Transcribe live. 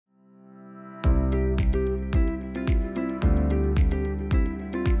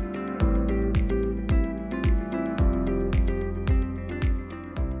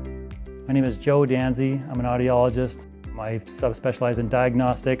My name is Joe Dansie. I'm an audiologist. I subspecialize in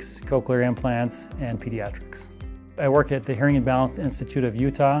diagnostics, cochlear implants, and pediatrics. I work at the Hearing and Balance Institute of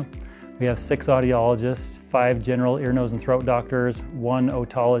Utah. We have 6 audiologists, 5 general ear, nose, and throat doctors, 1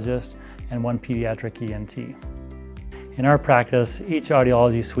 otologist, and 1 pediatric ENT. In our practice, each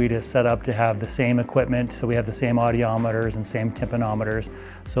audiology suite is set up to have the same equipment, so we have the same audiometers and same tympanometers,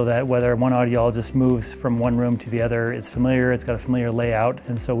 so that whether one audiologist moves from one room to the other, it's familiar, it's got a familiar layout,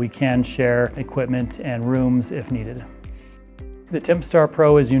 and so we can share equipment and rooms if needed. The TympStar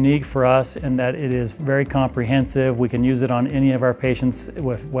Pro is unique for us in that it is very comprehensive. We can use it on any of our patients,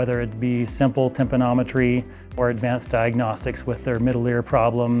 whether it be simple tympanometry or advanced diagnostics with their middle ear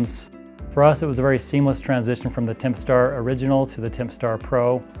problems. For us, it was a very seamless transition from the TympStar Original to the TympStar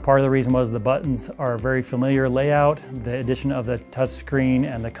Pro. Part of the reason was the buttons are a very familiar layout. The addition of the touch screen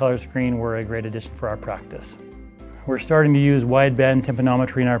and the color screen were a great addition for our practice. We're starting to use wideband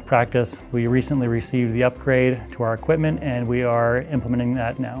tympanometry in our practice. We recently received the upgrade to our equipment and we are implementing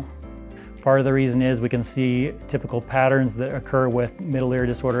that now. Part of the reason is we can see typical patterns that occur with middle ear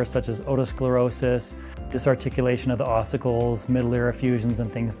disorders such as otosclerosis, disarticulation of the ossicles, middle ear effusions, and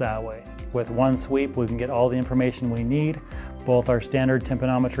things that way. With one sweep, we can get all the information we need, both our standard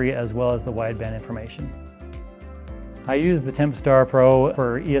tympanometry as well as the wideband information. I use the TympStar Pro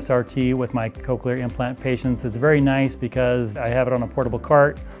for ESRT with my cochlear implant patients. It's very nice because I have it on a portable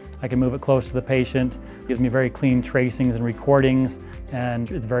cart. I can move it close to the patient. It gives me very clean tracings and recordings, and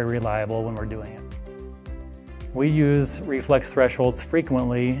it's very reliable when we're doing it. We use reflex thresholds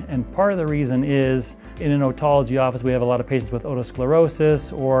frequently, and part of the reason is in an otology office we have a lot of patients with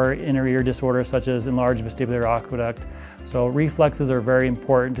otosclerosis or inner ear disorders such as enlarged vestibular aqueduct. So reflexes are very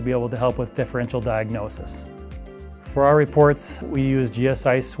important to be able to help with differential diagnosis. For our reports, we use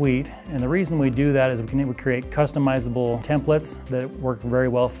GSI Suite, and the reason we do that is we can create customizable templates that work very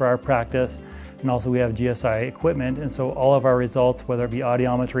well for our practice, and also we have GSI equipment, and so all of our results, whether it be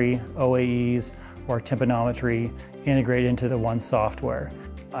audiometry, OAEs, or tympanometry, integrate into the one software.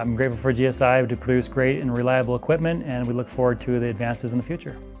 I'm grateful for GSI to produce great and reliable equipment, and we look forward to the advances in the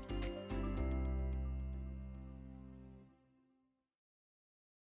future.